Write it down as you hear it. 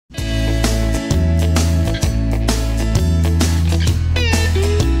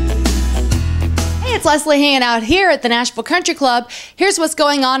Leslie hanging out here at the Nashville Country Club. Here's what's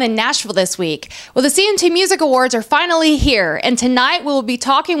going on in Nashville this week. Well, the CMT Music Awards are finally here, and tonight we will be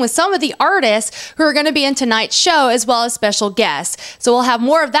talking with some of the artists who are going to be in tonight's show, as well as special guests. So we'll have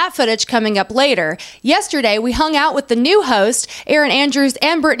more of that footage coming up later. Yesterday, we hung out with the new host, Aaron Andrews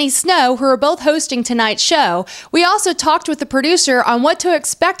and Brittany Snow, who are both hosting tonight's show. We also talked with the producer on what to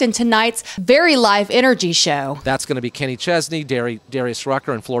expect in tonight's very live energy show. That's going to be Kenny Chesney, Darius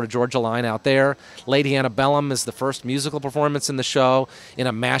Rucker, and Florida Georgia Line out there. Lady Antebellum is the first musical performance in the show in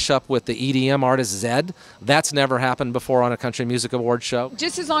a mashup with the EDM artist Zed. That's never happened before on a Country Music Awards show.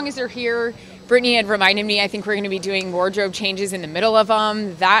 Just as long as they're here, Brittany had reminded me, I think we're going to be doing wardrobe changes in the middle of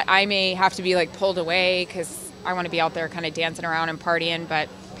them. That I may have to be like pulled away because I want to be out there kind of dancing around and partying, but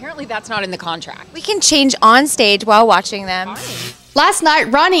apparently that's not in the contract. We can change on stage while watching them. Fine. Last night,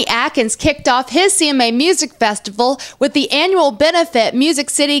 Rodney Atkins kicked off his CMA Music Festival with the annual benefit Music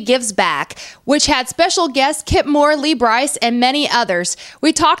City Gives Back, which had special guests Kip Moore, Lee Brice, and many others.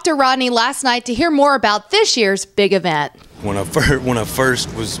 We talked to Rodney last night to hear more about this year's big event. When I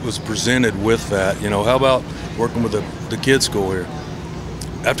first was presented with that, you know, how about working with the kids' school here?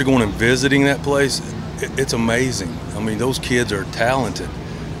 After going and visiting that place, it's amazing. I mean, those kids are talented,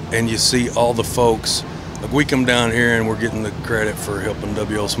 and you see all the folks. Like, we come down here and we're getting the credit for helping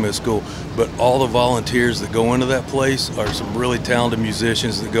W.L. Smith School, but all the volunteers that go into that place are some really talented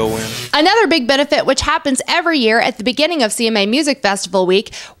musicians that go in. Another big benefit, which happens every year at the beginning of CMA Music Festival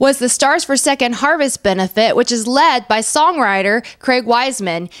Week, was the Stars for Second Harvest benefit, which is led by songwriter Craig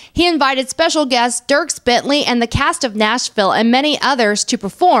Wiseman. He invited special guests Dierks Bentley and the cast of Nashville and many others to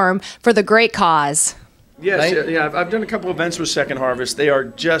perform for the great cause. Yes, yeah, I've done a couple events with Second Harvest. They are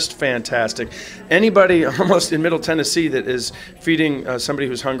just fantastic. Anybody almost in Middle Tennessee that is feeding somebody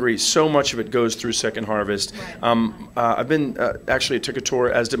who's hungry, so much of it goes through Second Harvest. I've been, actually took a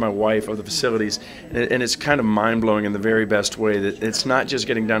tour, as did my wife, of the facilities, and it's kind of mind-blowing in the very best way that it's not just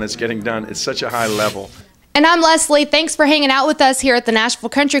getting done, it's getting done. It's such a high level. And I'm Leslie. Thanks for hanging out with us here at the Nashville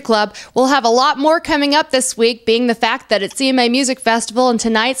Country Club. We'll have a lot more coming up this week, being the fact that it's CMA Music Festival and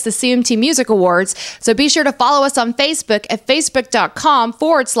tonight's the CMT Music Awards. So be sure to follow us on Facebook at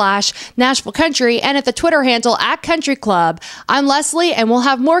facebook.com/Nashville Country and at the Twitter handle @Country Club. I'm Leslie, and we'll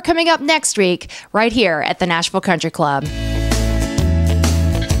have more coming up next week right here at the Nashville Country Club.